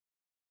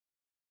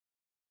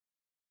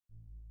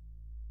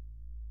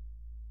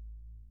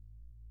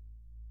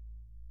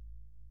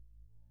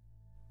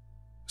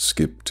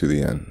Skip to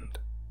the End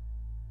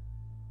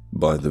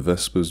by the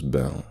Vesper's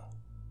Bell.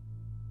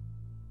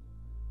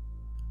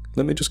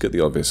 Let me just get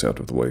the obvious out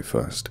of the way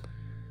first.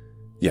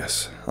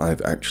 Yes,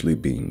 I've actually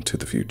been to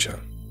the future.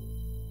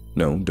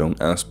 No,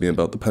 don't ask me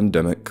about the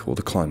pandemic or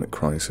the climate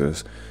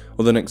crisis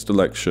or the next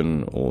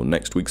election or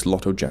next week's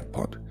lotto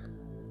jackpot.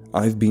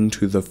 I've been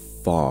to the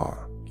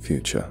far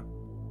future,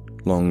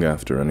 long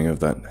after any of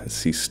that has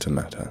ceased to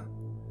matter.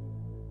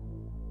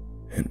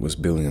 It was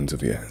billions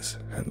of years,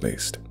 at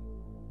least.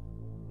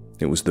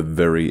 It was the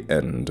very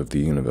end of the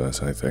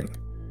universe, I think.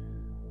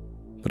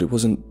 But it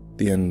wasn't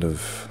the end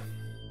of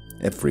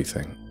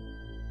everything.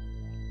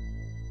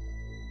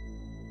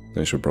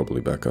 I should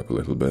probably back up a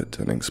little bit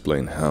and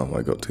explain how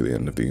I got to the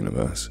end of the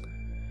universe.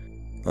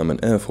 I'm an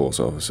Air Force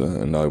officer,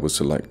 and I was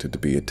selected to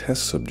be a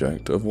test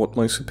subject of what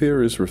my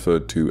superiors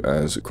referred to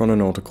as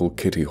chrononautical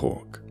Kitty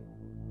Hawk.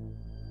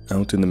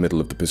 Out in the middle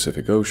of the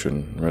Pacific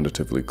Ocean,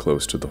 relatively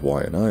close to the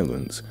Hawaiian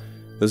Islands,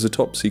 there's a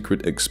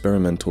top-secret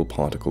experimental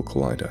particle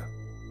collider.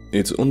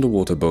 It's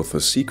underwater both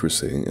for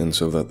secrecy and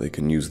so that they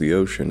can use the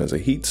ocean as a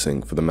heat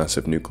sink for the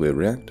massive nuclear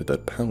reactor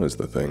that powers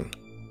the thing.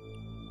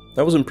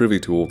 I wasn't privy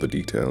to all the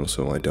details,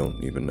 so I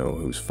don't even know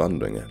who's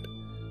funding it.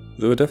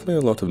 There were definitely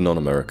a lot of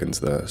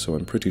non-Americans there, so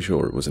I'm pretty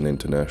sure it was an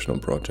international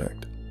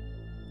project.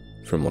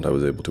 From what I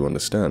was able to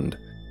understand,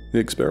 the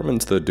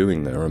experiments they're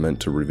doing there are meant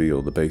to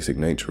reveal the basic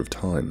nature of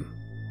time,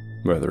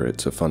 whether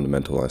it's a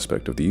fundamental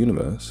aspect of the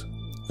universe,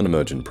 an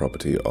emergent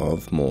property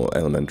of more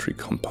elementary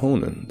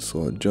components,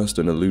 or just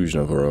an illusion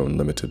of our own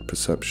limited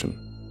perception.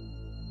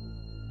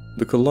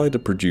 The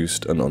collider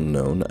produced an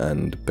unknown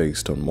and,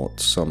 based on what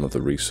some of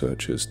the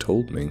researchers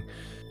told me,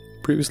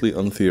 previously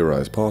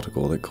untheorized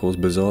particle that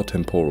caused bizarre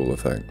temporal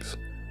effects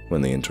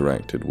when they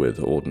interacted with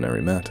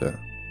ordinary matter.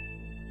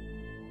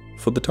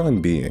 For the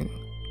time being,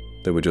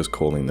 they were just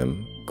calling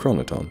them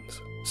chronotons,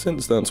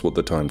 since that's what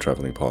the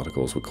time-traveling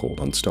particles were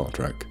called on Star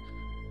Trek.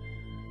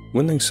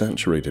 When they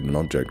saturated an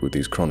object with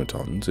these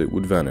chronotons, it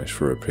would vanish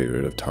for a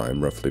period of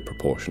time roughly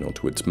proportional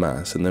to its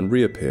mass and then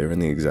reappear in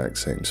the exact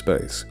same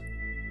space.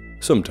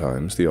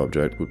 Sometimes the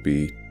object would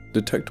be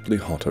detectably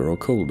hotter or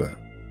colder.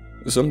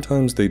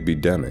 Sometimes they'd be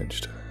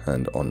damaged,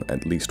 and on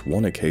at least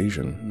one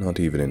occasion, not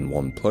even in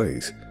one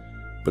place.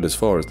 But as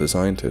far as the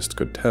scientists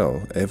could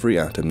tell, every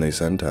atom they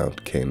sent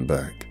out came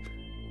back,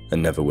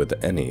 and never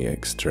with any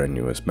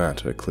extraneous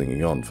matter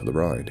clinging on for the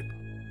ride.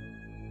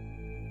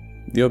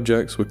 The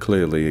objects were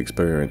clearly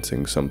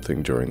experiencing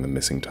something during the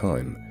missing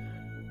time,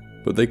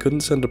 but they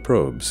couldn't send a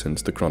probe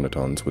since the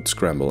chronotons would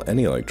scramble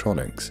any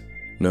electronics,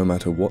 no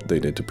matter what they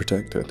did to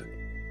protect it.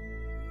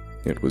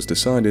 It was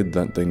decided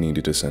that they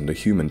needed to send a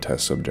human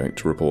test subject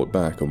to report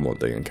back on what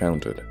they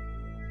encountered.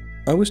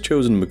 I was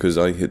chosen because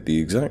I hit the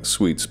exact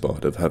sweet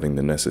spot of having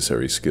the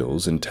necessary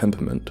skills and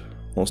temperament,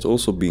 whilst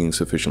also being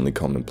sufficiently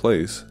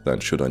commonplace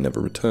that should I never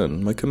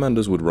return, my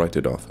commanders would write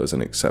it off as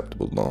an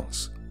acceptable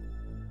loss.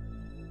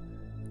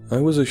 I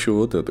was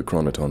assured that the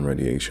chronoton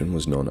radiation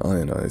was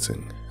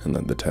non-ionizing, and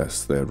that the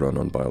tests they had run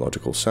on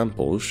biological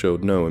samples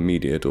showed no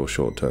immediate or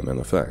short-term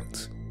ill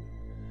effects.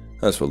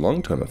 As for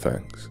long-term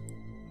effects,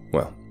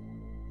 well,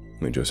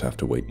 we'd just have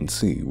to wait and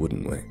see,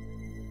 wouldn't we?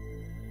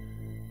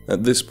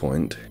 At this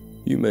point,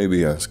 you may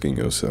be asking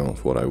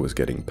yourself what I was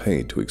getting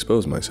paid to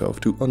expose myself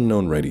to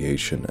unknown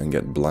radiation and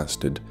get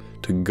blasted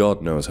to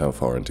God knows how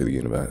far into the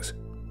universe.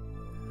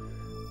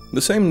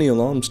 The same Neil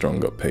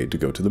Armstrong got paid to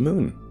go to the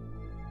moon.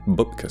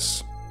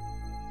 Bupkis.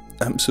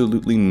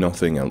 Absolutely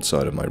nothing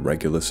outside of my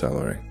regular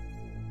salary.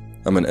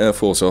 I'm an Air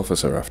Force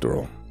officer after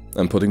all,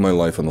 and putting my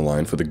life on the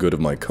line for the good of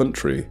my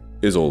country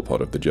is all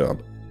part of the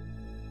job.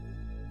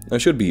 I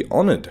should be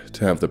honored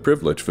to have the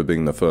privilege for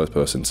being the first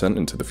person sent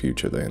into the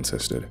future, they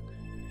insisted.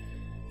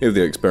 If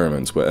the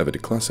experiments were ever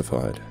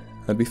declassified,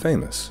 I'd be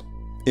famous,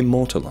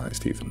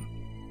 immortalized even.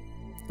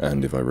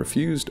 And if I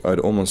refused, I'd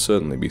almost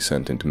certainly be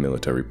sent into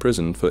military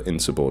prison for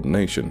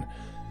insubordination,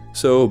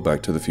 so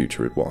back to the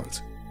future it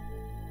was.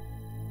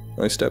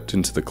 I stepped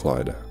into the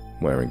collider,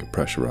 wearing a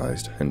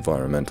pressurized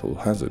environmental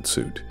hazard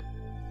suit.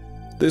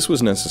 This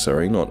was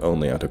necessary not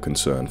only out of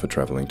concern for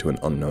traveling to an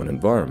unknown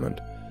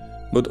environment,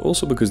 but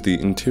also because the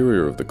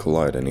interior of the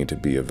collider needed to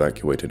be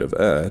evacuated of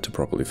air to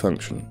properly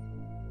function.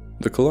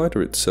 The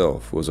collider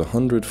itself was a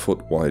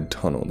 100-foot wide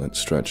tunnel that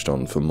stretched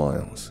on for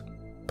miles,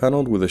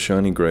 paneled with a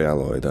shiny grey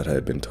alloy that I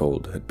had been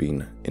told had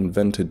been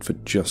invented for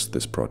just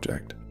this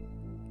project.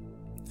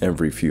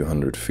 Every few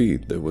hundred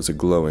feet there was a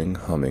glowing,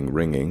 humming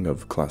ringing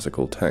of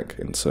classical tech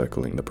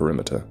encircling the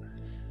perimeter,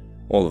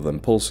 all of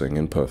them pulsing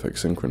in perfect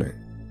synchrony.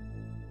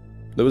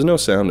 There was no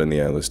sound in the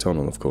airless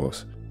tunnel, of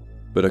course,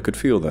 but I could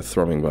feel their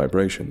thrumming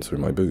vibrations through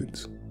my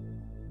boots,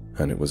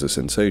 and it was a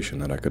sensation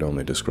that I could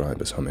only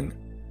describe as humming.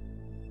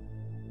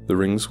 The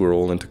rings were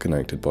all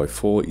interconnected by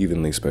 4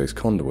 evenly spaced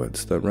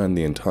conduits that ran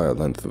the entire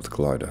length of the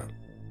collider,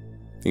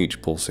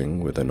 each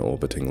pulsing with an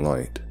orbiting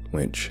light,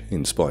 which,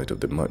 in spite of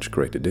the much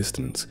greater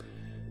distance,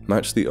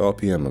 matched the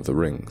RPM of the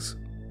rings.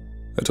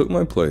 I took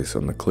my place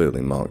on the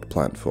clearly marked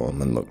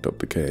platform and looked up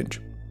the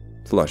cage.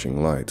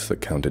 Flashing lights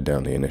that counted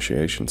down the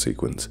initiation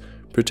sequence,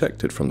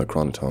 protected from the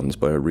chronotons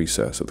by a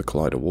recess of the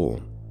collider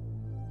wall.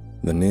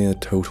 The near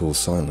total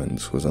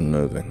silence was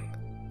unnerving.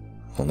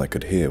 All I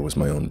could hear was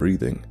my own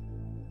breathing.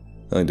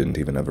 I didn't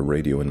even have a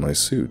radio in my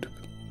suit,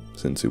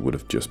 since it would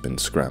have just been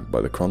scrapped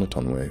by the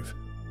chronoton wave.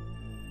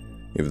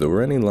 If there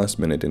were any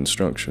last-minute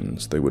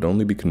instructions, they would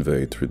only be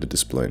conveyed through the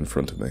display in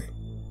front of me.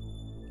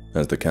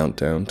 As the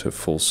countdown to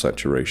full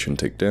saturation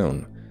ticked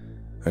down,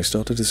 I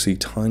started to see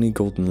tiny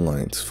golden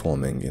lights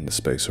forming in the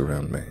space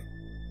around me,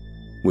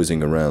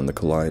 whizzing around the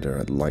collider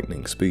at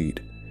lightning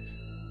speed.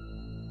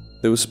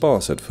 They were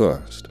sparse at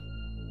first,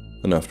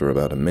 and after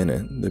about a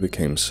minute, they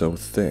became so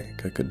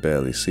thick I could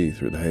barely see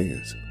through the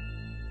haze.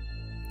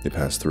 They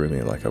passed through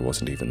me like I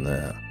wasn't even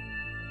there,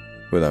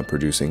 without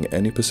producing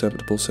any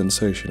perceptible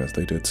sensation as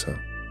they did so.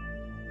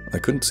 I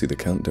couldn't see the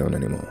countdown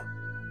anymore,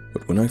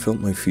 but when I felt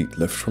my feet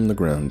lift from the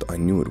ground, I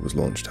knew it was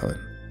launch time.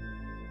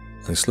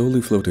 I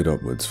slowly floated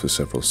upwards for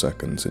several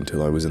seconds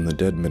until I was in the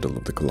dead middle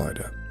of the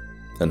collider,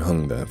 and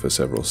hung there for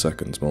several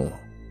seconds more.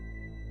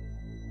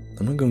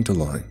 I'm not going to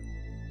lie,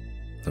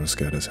 I was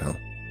scared as hell,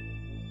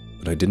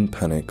 but I didn't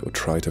panic or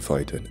try to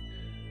fight it.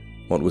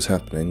 What was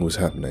happening,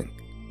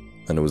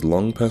 and it was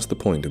long past the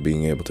point of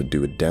being able to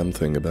do a damn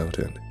thing about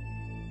it.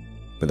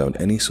 Without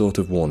any sort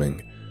of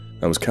warning,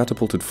 I was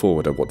catapulted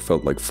forward at what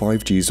felt like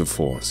 5 Gs of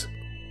force.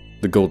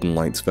 The golden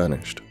lights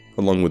vanished,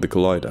 along with the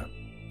collider,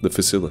 the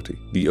facility,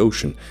 the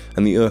ocean,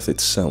 and the Earth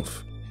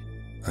itself.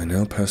 I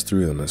now passed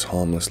through them as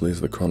harmlessly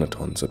as the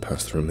chronotons had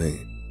passed through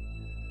me.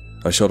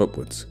 I shot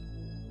upwards,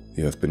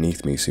 the Earth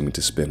beneath me seeming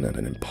to spin at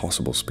an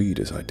impossible speed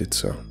as I did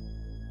so.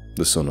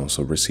 The sun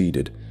also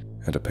receded,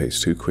 at a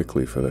pace too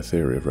quickly for the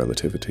theory of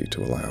relativity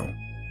to allow.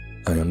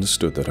 I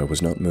understood that I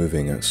was not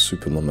moving at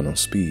superluminal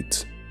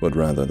speeds, but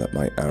rather that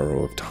my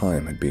arrow of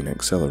time had been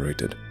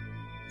accelerated,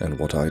 and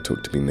what I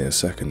took to be mere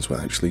seconds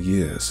were actually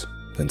years,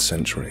 then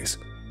centuries,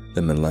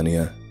 then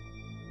millennia,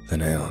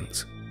 then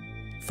aeons.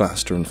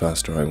 Faster and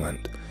faster I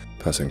went,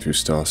 passing through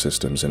star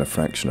systems in a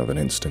fraction of an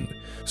instant,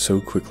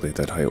 so quickly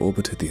that I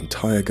orbited the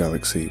entire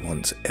galaxy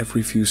once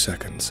every few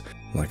seconds,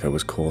 like I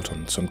was caught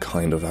on some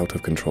kind of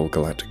out-of-control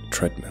galactic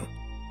treadmill.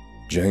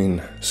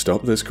 Jane,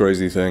 stop this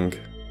crazy thing.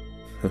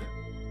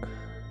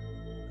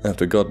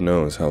 After God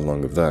knows how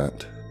long of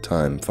that,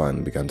 time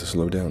finally began to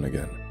slow down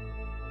again,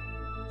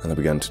 and I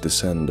began to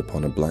descend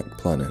upon a black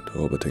planet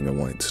orbiting a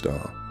white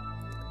star.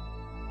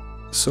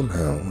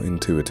 Somehow,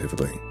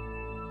 intuitively,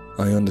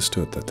 I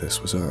understood that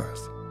this was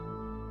Earth.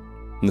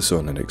 The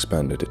sun had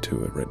expanded it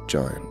to a red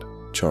giant,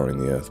 charring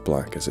the Earth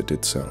black as it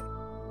did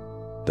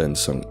so, then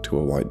sunk to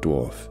a white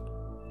dwarf,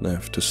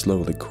 left to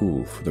slowly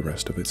cool for the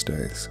rest of its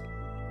days.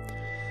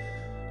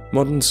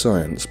 Modern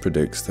science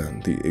predicts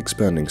that the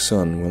expanding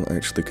sun will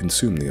actually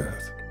consume the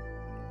Earth.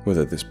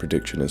 Whether this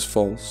prediction is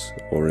false,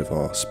 or if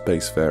our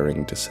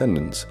spacefaring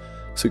descendants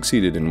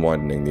succeeded in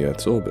widening the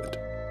Earth's orbit,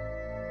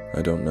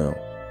 I don't know.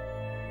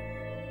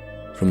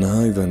 From the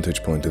high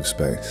vantage point of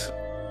space,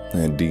 I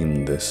had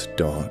deemed this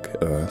dark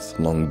Earth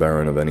long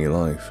barren of any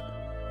life,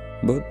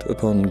 but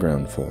upon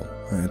groundfall,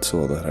 I had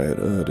saw that I had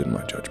erred in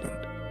my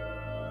judgment.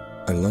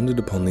 I landed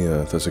upon the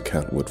Earth as a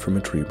cat would from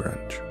a tree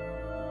branch.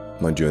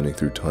 My journey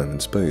through time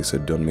and space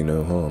had done me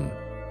no harm,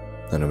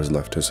 and I was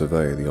left to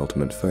survey the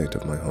ultimate fate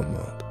of my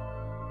homeworld.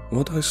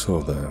 What I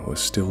saw there were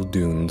still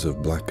dunes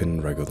of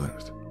blackened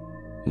regolith.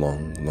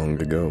 Long, long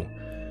ago,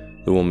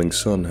 the warming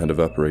sun had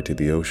evaporated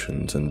the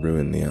oceans and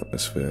ruined the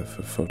atmosphere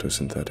for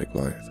photosynthetic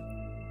life.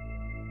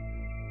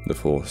 The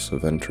force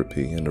of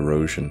entropy and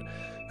erosion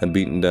had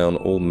beaten down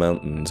all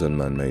mountains and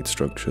man-made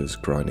structures,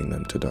 grinding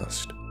them to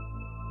dust.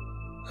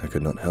 I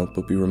could not help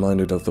but be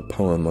reminded of the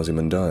poem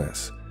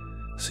Ozymandias,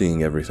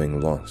 seeing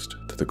everything lost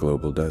to the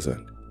global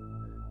desert.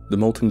 The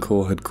molten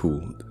core had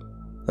cooled,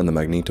 and the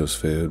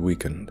magnetosphere had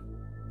weakened,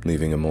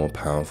 leaving a more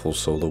powerful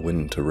solar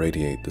wind to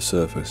radiate the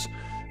surface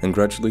and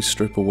gradually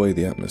strip away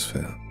the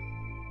atmosphere.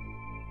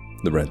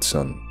 The red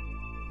sun,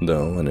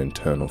 though an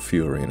internal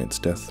fury in its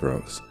death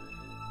throes,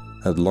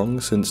 had long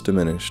since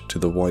diminished to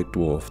the white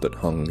dwarf that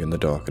hung in the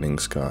darkening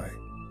sky.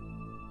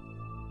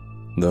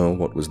 Though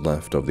what was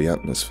left of the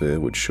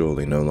atmosphere would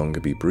surely no longer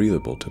be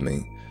breathable to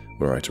me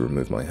were I to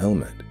remove my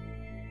helmet,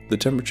 the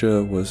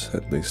temperature was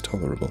at least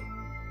tolerable.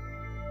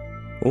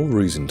 All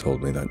reason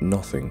told me that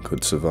nothing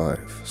could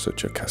survive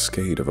such a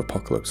cascade of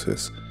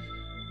apocalypses,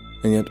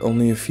 and yet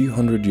only a few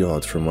hundred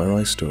yards from where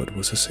I stood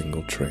was a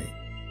single tree.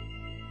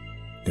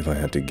 If I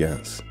had to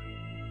guess,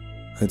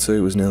 I'd say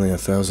it was nearly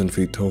 1,000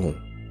 feet tall.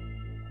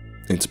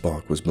 Its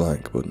bark was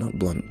black but not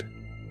blunt.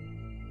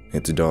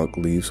 Its dark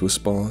leaves were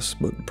sparse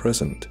but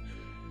present,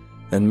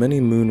 and many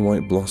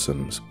moon-white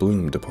blossoms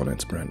bloomed upon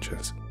its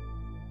branches.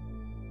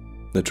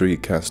 The tree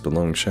cast a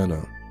long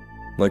shadow,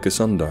 like a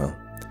sundial,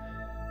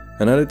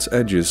 and at its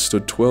edges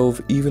stood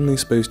 12 evenly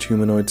spaced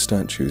humanoid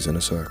statues in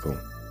a circle,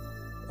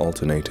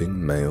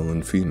 alternating male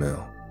and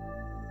female.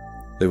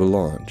 They were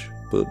large,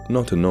 but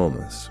not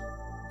enormous,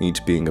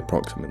 each being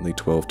approximately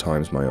 12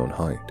 times my own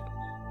height.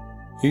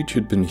 Each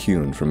had been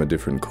hewn from a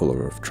different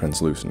color of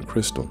translucent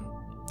crystal,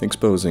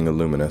 exposing a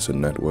luminescent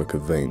network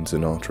of veins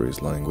and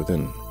arteries lying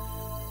within.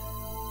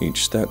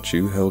 Each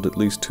statue held at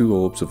least 2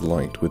 orbs of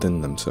light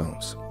within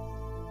themselves.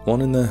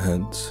 one in their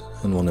heads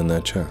and one in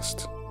their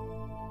chests,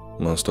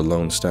 whilst a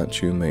lone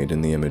statue made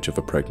in the image of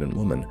a pregnant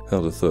woman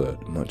held a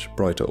third, much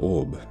brighter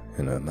orb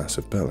in her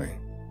massive belly.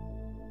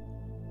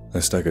 I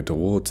staggered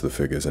towards the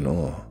figures in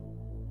awe,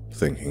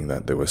 thinking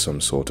that they were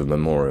some sort of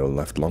memorial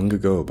left long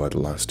ago by the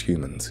last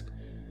humans,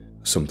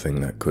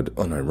 something that could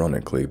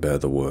unironically bear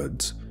the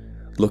words,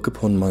 "Look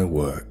upon my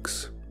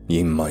works,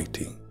 ye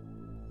mighty,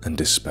 and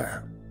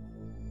despair."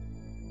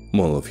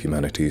 All of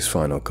humanity's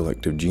final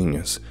collective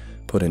genius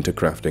put into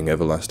crafting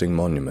everlasting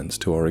monuments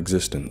to our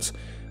existence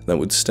that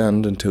would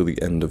stand until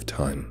the end of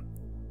time.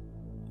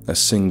 A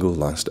single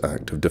last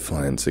act of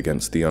defiance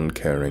against the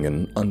uncaring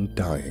and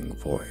undying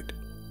void.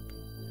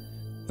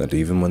 That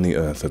even when the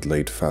earth had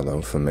laid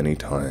fallow for many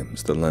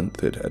times the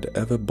length it had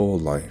ever bore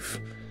life,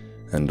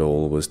 and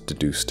all was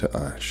deduced to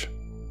ash,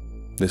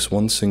 this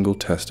one single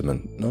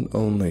testament not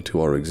only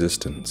to our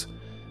existence,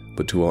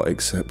 but to our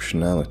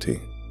exceptionality,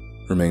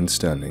 remained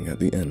standing at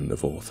the end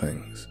of all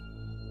things.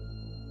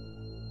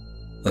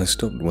 I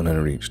stopped when I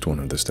reached one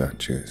of the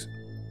statues,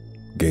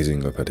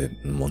 gazing up at it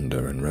in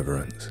wonder and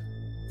reverence.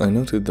 I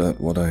noted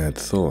that what I had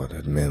thought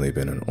had merely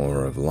been an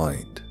aura of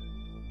light,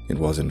 it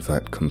was in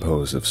fact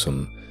composed of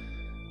some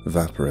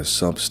vaporous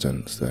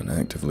substance that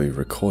actively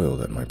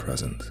recoiled at my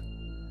presence.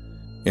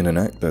 In an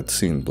act that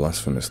seemed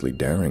blasphemously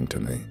daring to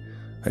me,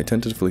 I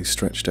tentatively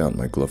stretched out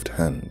my gloved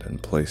hand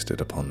and placed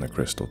it upon the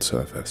crystalled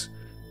surface.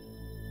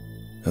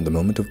 At the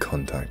moment of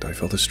contact, I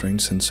felt a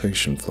strange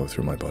sensation flow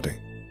through my body.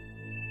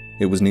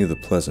 It was neither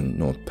pleasant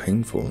nor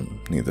painful,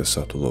 neither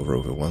subtle or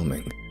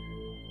overwhelming,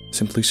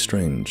 simply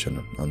strange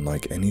and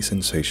unlike any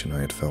sensation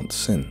I had felt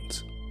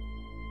since,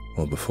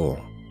 or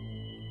before,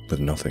 with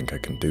nothing I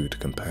can do to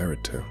compare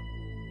it to.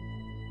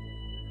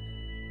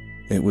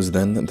 It was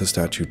then that the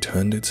statue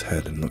turned its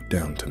head and looked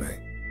down to me.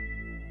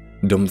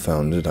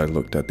 Dumbfounded, I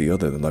looked at the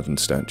other 11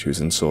 statues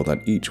and saw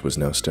that each was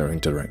now staring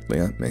directly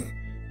at me,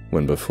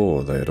 when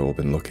before they had all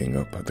been looking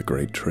up at the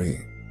great tree.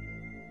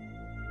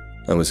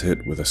 I was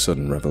hit with a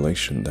sudden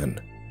revelation then.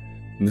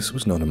 This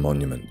was not a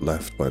monument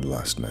left by the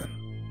last men.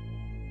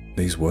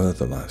 These were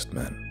the last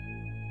men.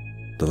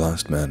 The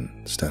last men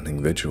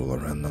standing vigil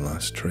around the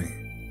last tree.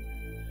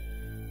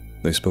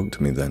 They spoke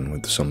to me then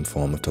with some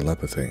form of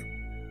telepathy,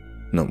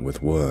 not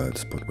with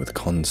words but with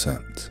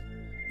concepts,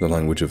 the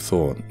language of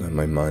thought that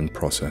my mind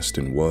processed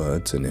in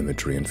words and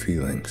imagery and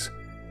feelings.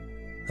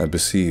 I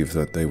perceived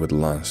that they were the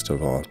last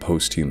of our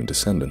post-human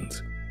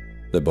descendants,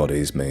 their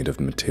bodies made of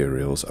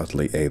materials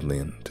utterly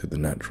alien to the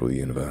natural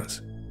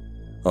universe,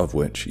 of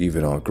which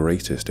even our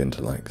greatest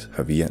intellects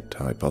have yet to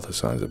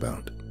hypothesize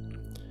about.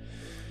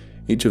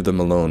 Each of them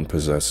alone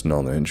possessed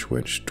knowledge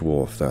which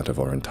dwarfed that of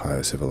our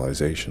entire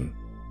civilization,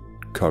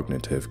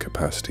 cognitive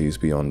capacities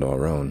beyond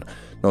our own,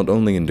 not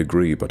only in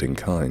degree but in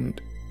kind,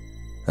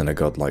 and a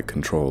godlike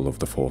control of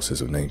the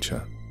forces of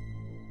nature.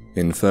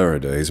 In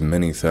Faraday's,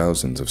 many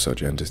thousands of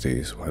such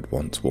entities had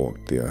once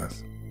walked the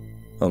earth,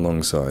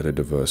 alongside a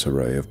diverse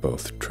array of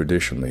both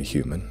traditionally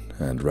human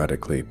and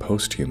radically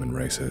post-human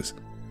races,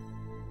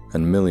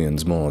 and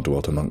millions more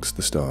dwelt amongst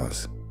the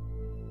stars.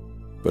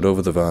 But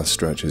over the vast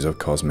stretches of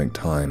cosmic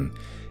time,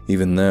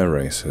 even their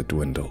race had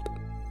dwindled.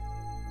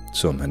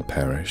 Some had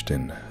perished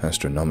in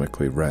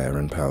astronomically rare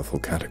and powerful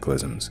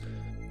cataclysms,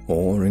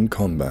 or in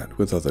combat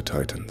with other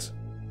titans.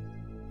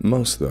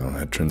 Most, though,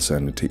 had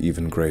transcended to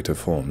even greater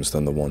forms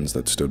than the ones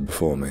that stood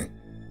before me,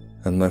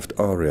 and left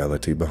our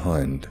reality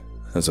behind,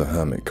 as a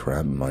hermit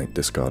crab might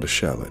discard a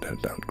shell it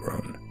had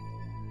outgrown.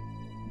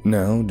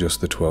 Now, just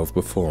the 12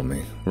 before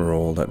me were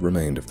all that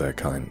remained of their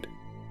kind.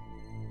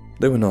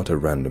 They were not a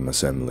random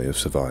assembly of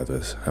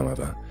survivors,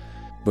 however,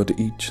 but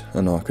each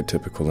an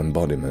archetypical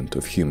embodiment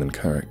of human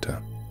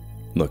character.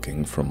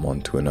 Looking from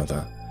one to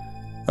another,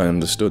 I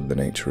understood the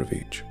nature of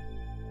each.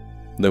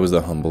 There was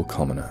the humble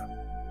commoner,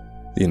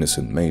 the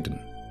innocent maiden,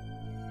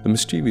 the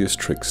mischievous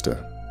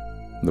trickster,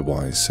 the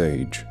wise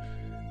sage,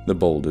 the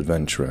bold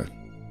adventurer,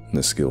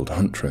 the skilled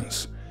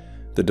huntress,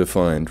 the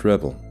defiant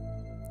rebel,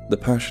 the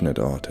passionate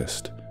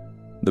artist,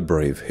 the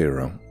brave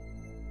hero,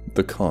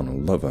 the carnal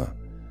lover,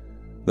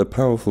 the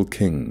powerful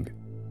king,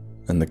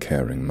 and the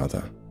caring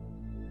mother.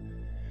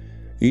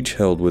 Each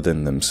held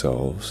within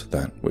themselves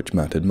that which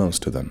mattered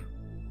most to them,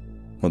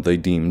 what they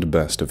deemed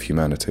best of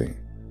humanity,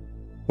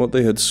 what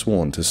they had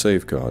sworn to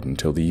safeguard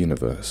until the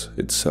universe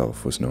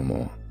itself was no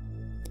more.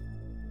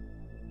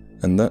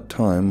 And that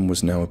time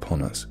was now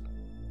upon us.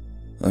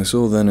 I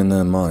saw then in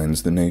their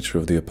minds the nature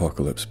of the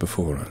apocalypse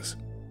before us.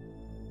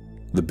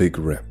 The Big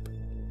Rip.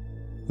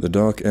 The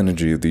dark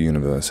energy of the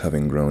universe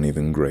having grown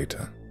even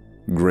greater,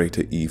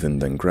 greater even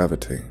than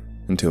gravity,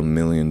 until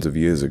millions of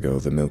years ago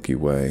the Milky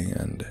Way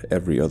and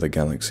every other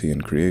galaxy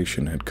in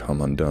creation had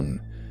come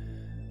undone,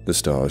 the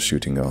stars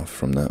shooting off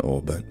from their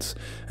orbits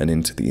and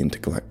into the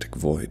intergalactic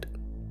void.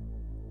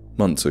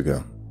 Months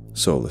ago,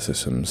 solar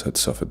systems had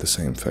suffered the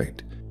same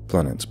fate,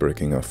 planets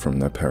breaking off from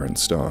their parent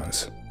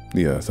stars,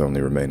 the Earth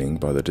only remaining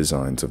by the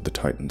designs of the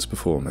titans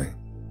before me.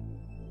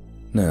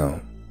 Now,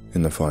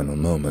 in the final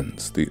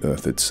moments, the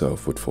Earth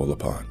itself would fall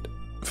apart,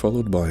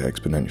 followed by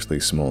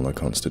exponentially smaller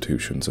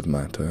constitutions of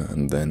matter,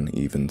 and then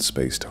even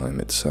space-time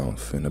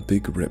itself in a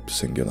big rip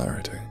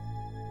singularity.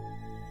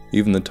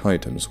 Even the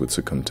Titans would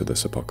succumb to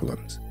this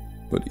apocalypse,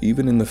 but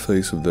even in the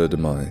face of their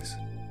demise,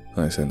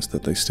 I sensed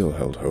that they still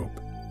held hope.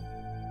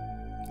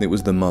 It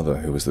was the mother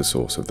who was the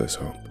source of this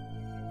hope,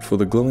 for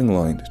the glowing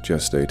light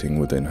gestating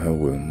within her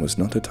womb was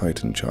not a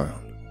Titan child,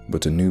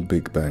 but a new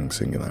Big Bang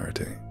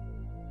singularity.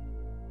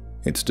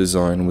 Its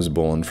design was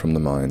born from the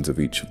minds of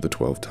each of the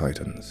 12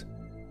 Titans,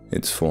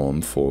 its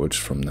form forged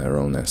from their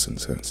own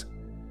essences.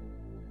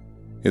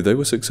 If they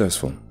were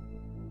successful,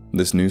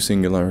 this new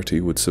singularity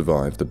would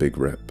survive the Big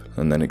Rip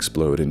and then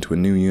explode into a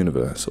new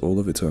universe all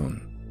of its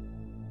own,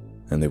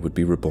 and they would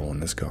be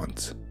reborn as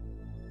gods.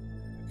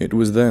 It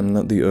was then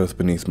that the earth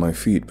beneath my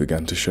feet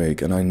began to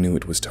shake, and I knew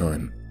it was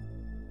time.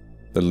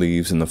 The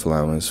leaves and the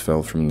flowers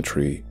fell from the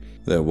tree,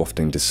 their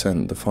wafting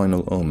descent the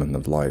final omen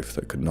of life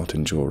that could not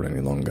endure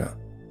any longer,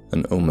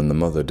 an omen the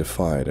mother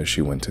defied as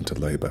she went into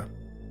labor.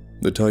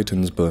 The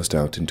Titans burst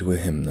out into a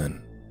hymn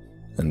then,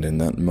 and in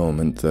that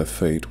moment their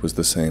fate was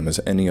the same as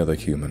any other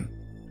human,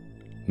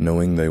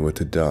 knowing they were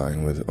to die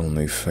with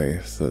only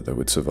faith that they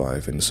would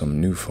survive in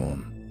some new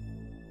form.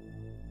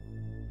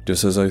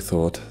 Just as I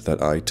thought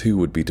that I too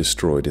would be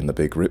destroyed in the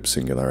Big Rip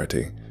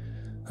singularity,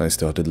 I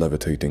started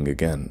levitating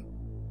again,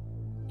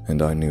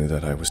 and I knew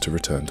that I was to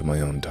return to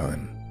my own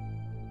time.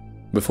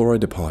 Before I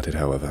departed,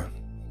 however,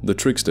 the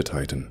Trickster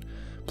Titan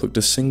plucked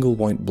a single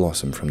white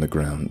blossom from the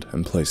ground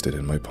and placed it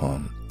in my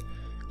palm.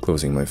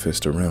 Closing my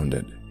fist around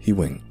it, he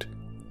winked,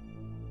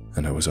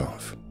 and I was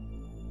off.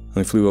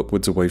 I flew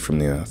upwards away from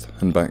the Earth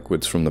and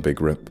backwards from the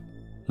Big Rip,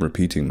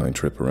 repeating my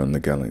trip around the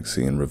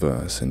galaxy in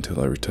reverse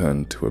until I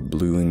returned to a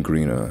blue and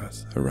green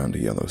Earth around a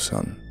yellow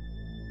sun.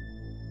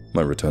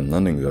 My return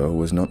landing, though,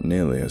 was not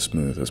nearly as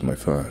smooth as my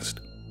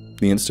first.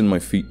 The instant my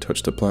feet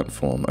touched the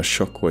platform, a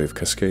shockwave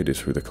cascaded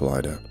through the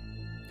collider,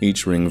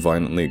 each ring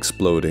violently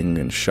exploding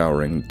and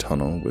showering the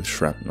tunnel with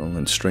shrapnel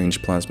and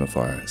strange plasma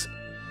fires.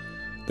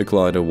 The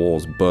collider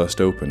walls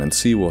burst open and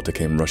seawater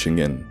came rushing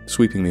in,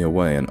 sweeping me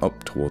away and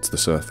up towards the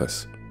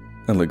surface.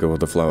 I let go of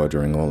the flower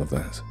during all of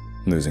this,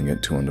 losing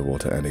it to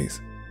underwater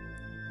eddies.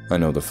 I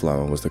know the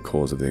flower was the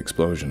cause of the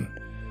explosion.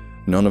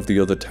 None of the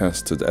other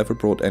tests had ever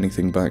brought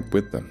anything back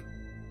with them.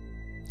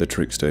 The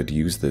trickster had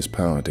used this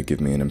power to give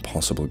me an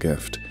impossible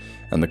gift,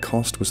 and the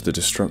cost was the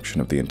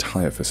destruction of the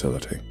entire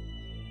facility.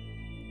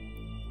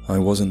 I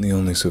wasn't the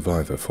only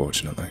survivor,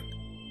 fortunately,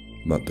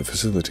 but the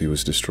facility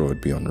was destroyed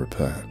beyond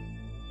repair.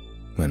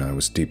 When I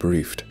was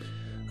debriefed,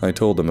 I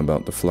told them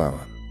about the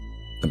flower,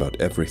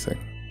 about everything,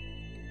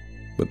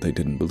 but they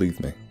didn't believe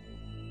me.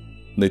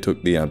 They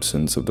took the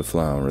absence of the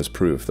flower as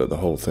proof that the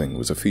whole thing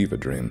was a fever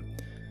dream,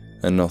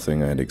 and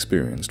nothing I had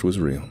experienced was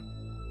real.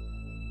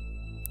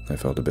 I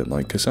felt a bit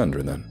like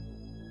Cassandra then,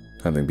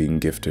 having been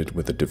gifted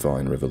with a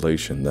divine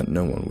revelation that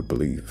no one would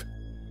believe.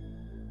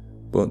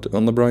 But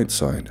on the bright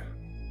side,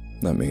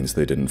 that means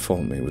they didn't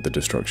fault me with the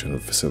destruction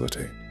of the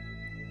facility.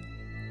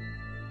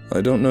 I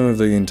don't know if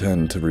they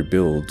intend to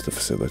rebuild the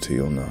facility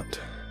or not,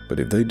 but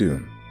if they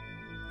do,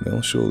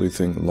 they'll surely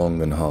think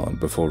long and hard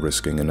before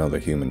risking another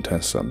human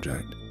test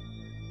subject.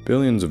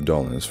 Billions of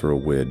dollars for a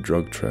weird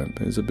drug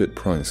trip is a bit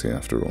pricey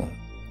after all.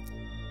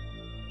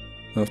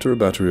 After a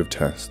battery of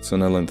tests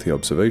and a lengthy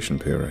observation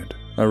period,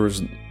 I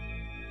was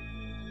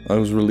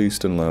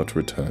released and allowed to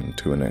return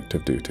to an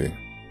active duty,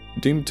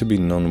 deemed to be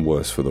none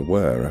worse for the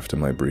wear after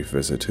my brief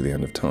visit to the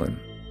end of time.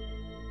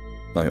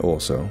 I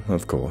also,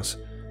 of course,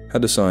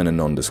 had to sign a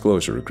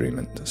non-disclosure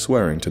agreement,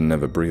 swearing to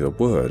never breathe a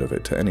word of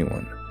it to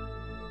anyone.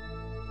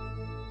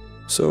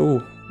 So,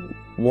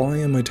 why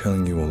am I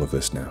telling you all of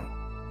this now?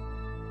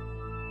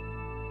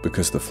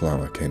 Because the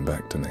flower came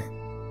back to me.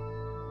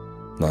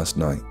 Last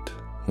night,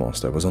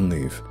 whilst I was on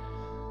leave,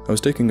 I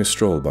was taking a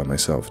stroll by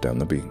myself down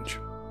the beach.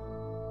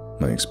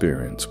 My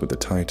experience with the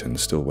Titan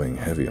still weighing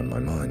heavy on my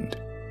mind.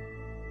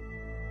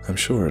 I'm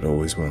sure it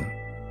always will.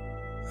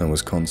 I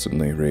was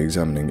constantly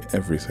re-examining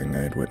everything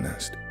I had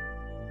witnessed,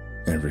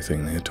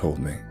 everything they had told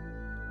me,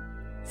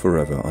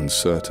 forever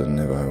uncertain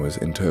if I was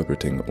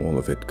interpreting all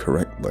of it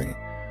correctly,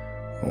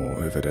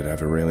 or if it had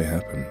ever really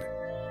happened.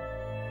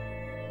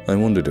 I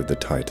wondered if the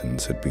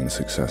Titans had been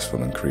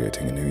successful in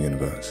creating a new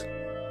universe,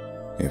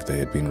 if they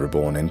had been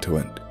reborn into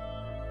it,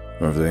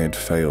 or if they had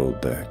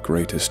failed their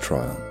greatest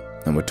trial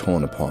and were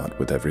torn apart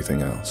with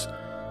everything else,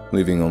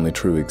 leaving only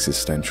true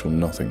existential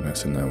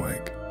nothingness in their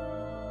wake.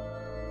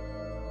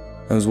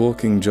 I was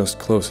walking just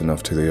close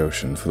enough to the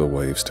ocean for the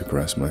waves to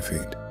caress my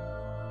feet,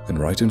 and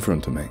right in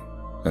front of me,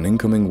 an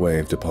incoming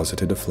wave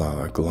deposited a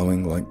flower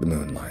glowing like the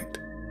moonlight.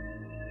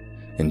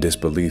 In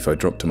disbelief, I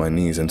dropped to my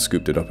knees and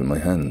scooped it up in my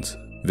hands,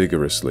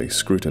 vigorously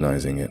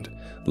scrutinizing it,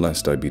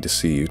 lest I be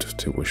deceived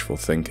to wishful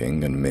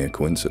thinking and mere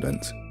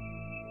coincidence.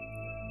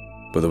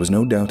 But there was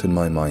no doubt in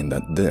my mind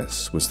that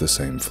this was the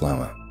same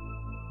flower.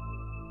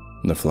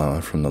 The flower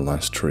from the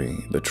last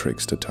tree the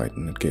Trickster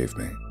Titan had gave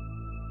me.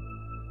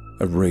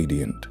 A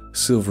radiant,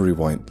 silvery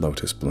white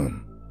lotus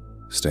bloom,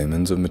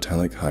 stamens of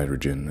metallic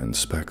hydrogen and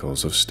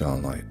speckles of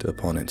starlight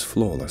upon its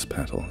flawless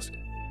petals.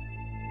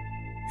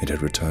 It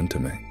had returned to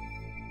me.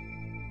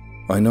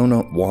 I know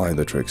not why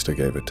the trickster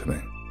gave it to me,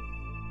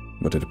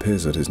 but it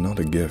appears it is not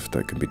a gift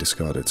that can be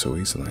discarded so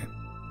easily.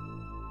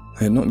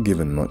 I had not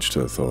given much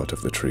to the thought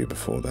of the tree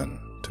before then,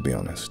 to be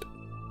honest.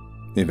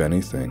 If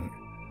anything,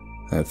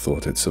 I had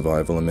thought its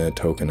survival a mere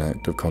token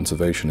act of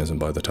conservationism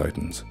by the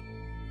Titans.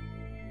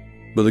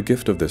 But the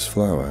gift of this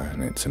flower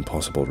and its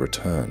impossible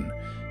return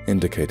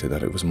indicated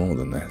that it was more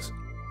than this.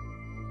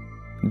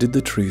 Did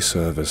the tree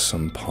serve as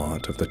some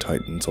part of the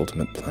Titans'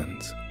 ultimate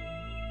plans?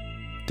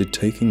 Did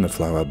taking the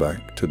flower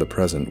back to the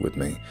present with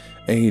me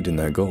aid in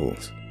their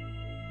goals?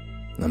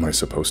 Am I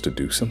supposed to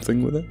do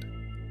something with it?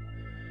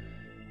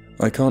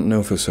 I can't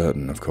know for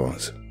certain, of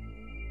course,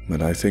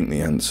 but I think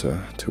the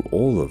answer to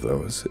all of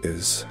those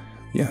is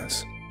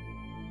yes.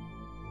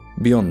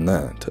 Beyond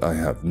that, I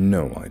have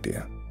no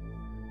idea.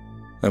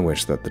 I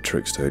wish that the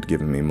trickster had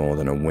given me more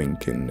than a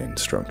wink in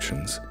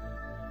instructions.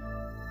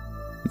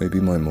 Maybe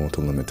my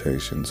mortal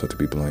limitations are to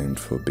be blamed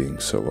for being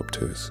so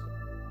obtuse.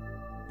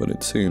 But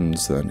it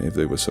seems that if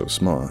they were so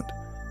smart,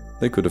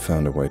 they could have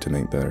found a way to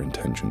make their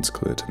intentions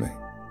clear to me.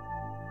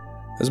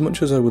 As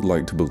much as I would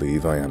like to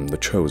believe I am the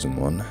chosen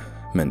one,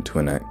 meant to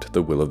enact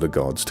the will of the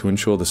gods to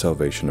ensure the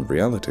salvation of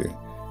reality,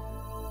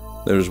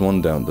 there is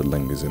one doubt that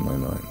lingers in my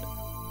mind.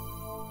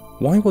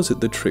 Why was it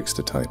the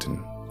trickster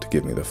Titan to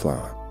give me the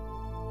flower?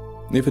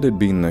 If it had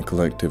been their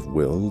collective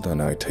will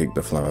that I take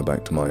the flower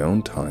back to my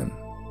own time,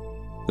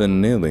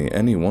 then nearly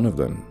any one of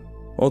them,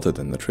 other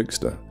than the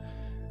trickster,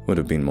 would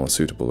have been more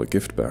suitable a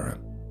gift-bearer,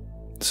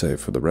 save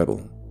for the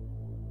rebel.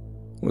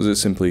 Was it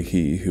simply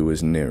he who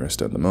was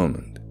nearest at the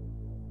moment?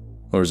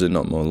 Or is it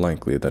not more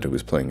likely that he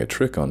was playing a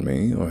trick on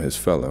me or his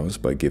fellows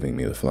by giving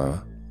me the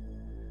flower?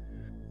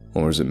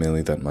 Or is it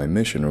merely that my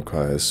mission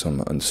requires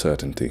some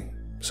uncertainty,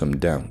 some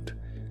doubt,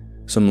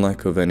 some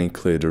lack of any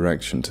clear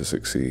direction to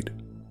succeed?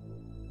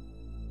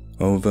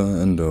 Over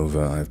and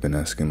over I've been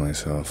asking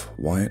myself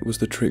why it was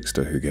the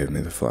trickster who gave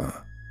me the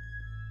flower.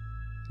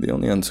 The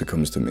only answer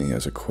comes to me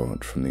as a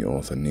quote from the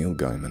author Neil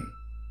Gaiman.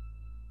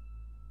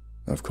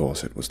 Of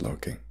course it was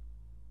Loki.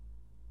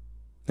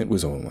 It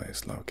was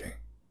always Loki.